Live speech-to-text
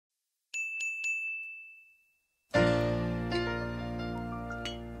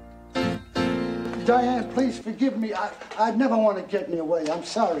Diane, please forgive me. I'd never want to get in your way. I'm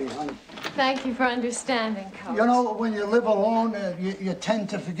sorry, honey. Thank you for understanding, Coach. You know, when you live alone, you tend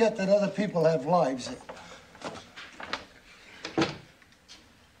to forget that other people have lives.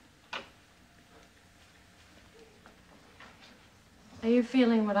 Are you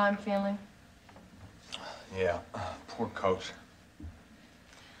feeling what I'm feeling? Yeah, poor Coach.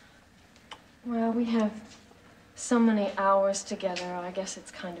 Well, we have so many hours together, I guess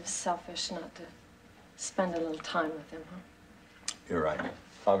it's kind of selfish not to spend a little time with him, huh? You're right.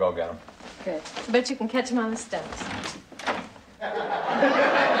 I'll go get him. Good. I bet you can catch him on the steps.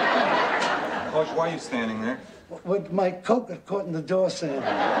 Coach, why are you standing there? With my coat got caught in the door, Sam.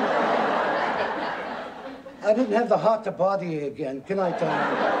 I didn't have the heart to bother you again. Good night,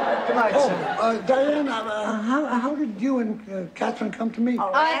 Diane. Good night, Sam. Diane, how did you and Catherine come to meet?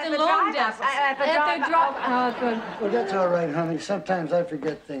 Oh, at the lawn desk. At the drop. Oh, good. Well, that's all right, honey. Sometimes I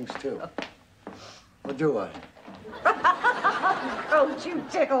forget things, too. Or do I? Coach, you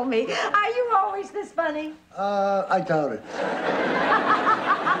tickle me. Are you always this funny? I doubt it.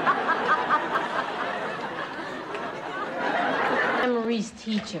 I'm Marie's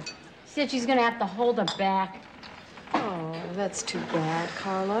teacher. She said she's gonna have to hold her back. Oh, that's too bad,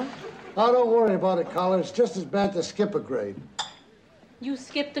 Carla. Oh, don't worry about it, Carla. It's just as bad to skip a grade. You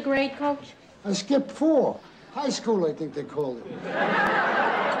skipped a grade, Coach? I skipped 4. High school, I think they called it.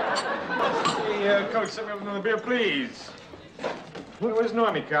 Hey, Coach, something up another beer, please. Where's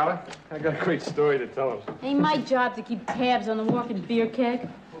Normie, Carla? I got a great story to tell him. Ain't my job to keep tabs on the walking beer keg.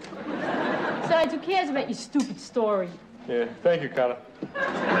 Besides, who cares about your stupid story? Yeah, thank you, Carla.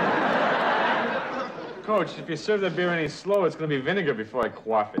 Coach, if you serve that beer any slower, it's going to be vinegar before I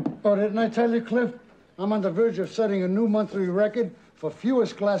quaff it. Oh, didn't I tell you, Cliff? I'm on the verge of setting a new monthly record for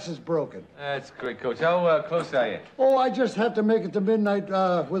fewest glasses broken. That's great, Coach. How close are you? Oh, I just have to make it to midnight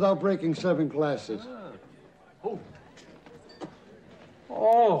without breaking 7 glasses.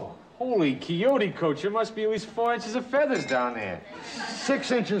 Oh, holy coyote, Coach. There must be at least 4 inches of feathers down there.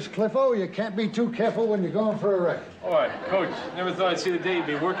 6 inches, Cliffo. You can't be too careful when you're going for a record. All right, Coach. Never thought I'd see the day you'd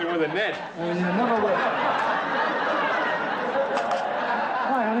be working with a net. And you never will.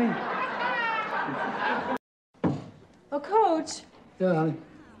 Hi, honey. Well, Coach. Yeah, honey.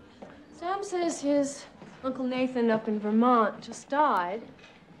 Sam says his Uncle Nathan up in Vermont just died.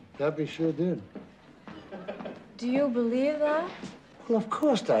 That we sure did. Do you believe that? Well, of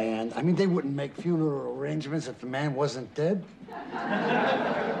course, Diane. I mean, they wouldn't make funeral arrangements if the man wasn't dead.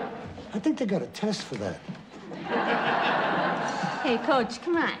 I think they got a test for that. Hey, Coach,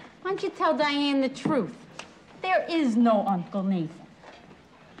 come on. Why don't you tell Diane the truth? There is no Uncle Nathan.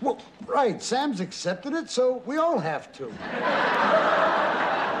 Well, right. Sam's accepted it, so we all have to.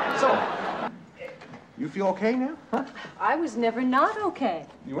 So, you feel okay now? Huh? I was never not okay.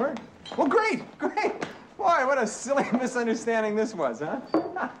 You were? Well, great, great. Boy, what a silly misunderstanding this was, huh?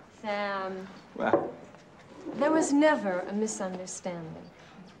 Sam. Well. There was never a misunderstanding.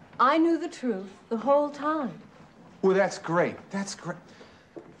 I knew the truth the whole time. Well, that's great. That's great.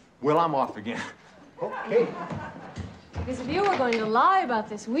 Well, I'm off again. Okay. Because if you were going to lie about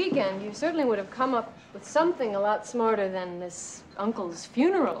this weekend, you certainly would have come up with something a lot smarter than this uncle's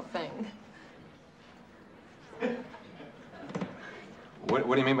funeral thing. What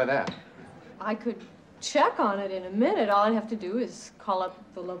do you mean by that? I could check on it in a minute. All I'd have to do is call up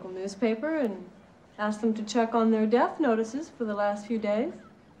the local newspaper and ask them to check on their death notices for the last few days.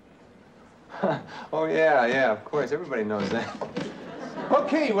 Oh, yeah, of course. Everybody knows that.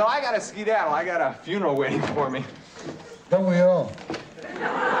 Okay, well, I gotta skedaddle. I got a funeral waiting for me. Don't we all?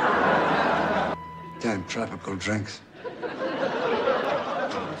 Damn tropical drinks.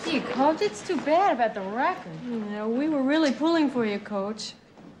 Gee, Coach, it's too bad about the record. You know, we were really pulling for you, Coach.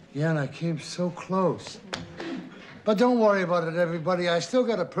 Yeah, and I came so close. But don't worry about it, everybody. I still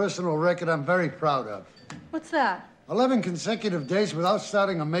got a personal record I'm very proud of. What's that? 11 consecutive days without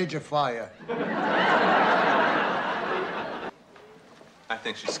starting a major fire. I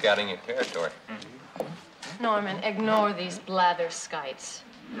think she's scouting your territory. Norman, ignore these blatherskites.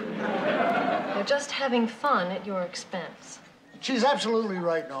 They're just having fun at your expense. She's absolutely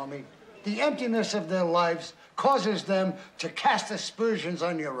right, Normie. The emptiness of their lives causes them to cast aspersions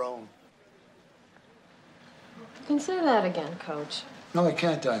on your own. You can say that again, Coach. No, I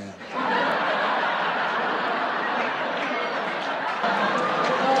can't, Diane.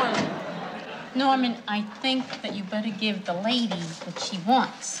 Norman, I think that you better give the lady what she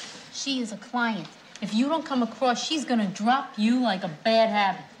wants. She is a client. If you don't come across, she's gonna drop you like a bad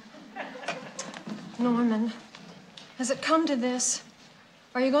habit. Norman, has it come to this?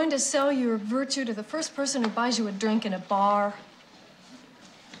 Are you going to sell your virtue to the first person who buys you a drink in a bar?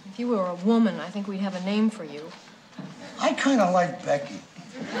 If you were a woman, I think we'd have a name for you. I kind of like Becky.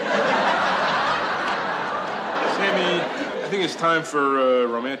 Sammy, I think it's time for a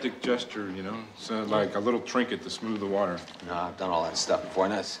romantic gesture, you know? So like a little trinket to smooth the water. No, I've done all that stuff before,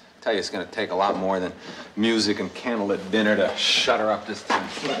 and I tell you, it's going to take a lot more than music and candlelit dinner to shut her up this time.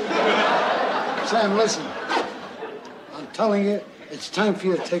 Sam, listen. I'm telling you, it's time for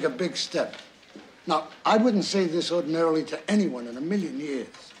you to take a big step. Now, I wouldn't say this ordinarily to anyone in a million years.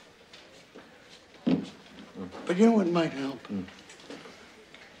 But you know what might help?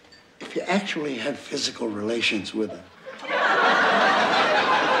 If you actually had physical relations with her.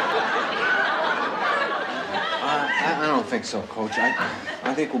 I don't think so, Coach.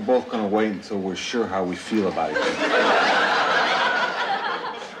 I think we're both going to wait until we're sure how we feel about it.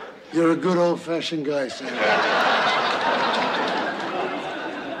 You're a good old-fashioned guy, Sam.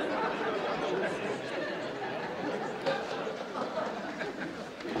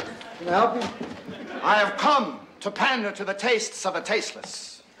 Can I help you? I have come to pander to the tastes of the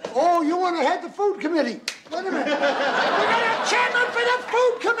tasteless. Oh, you want to head the food committee? Wait a minute. We got a chairman for the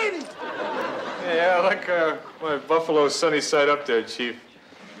food committee. Yeah, I like my buffalo sunny side up there, Chief.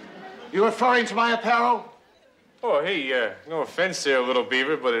 You referring to my apparel? Oh, hey, no offense there, little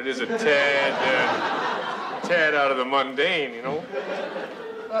beaver, but it is a tad out of the mundane, you know?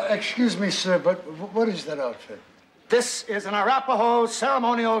 Excuse me, sir, but what is that outfit? This is an Arapaho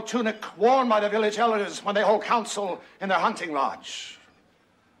ceremonial tunic worn by the village elders when they hold council in their hunting lodge.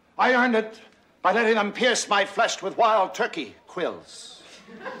 I earned it by letting them pierce my flesh with wild turkey quills.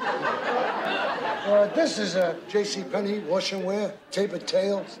 This is a J.C. Penney wash and wear, tapered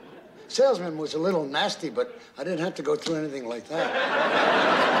tails. Salesman was a little nasty, but I didn't have to go through anything like that.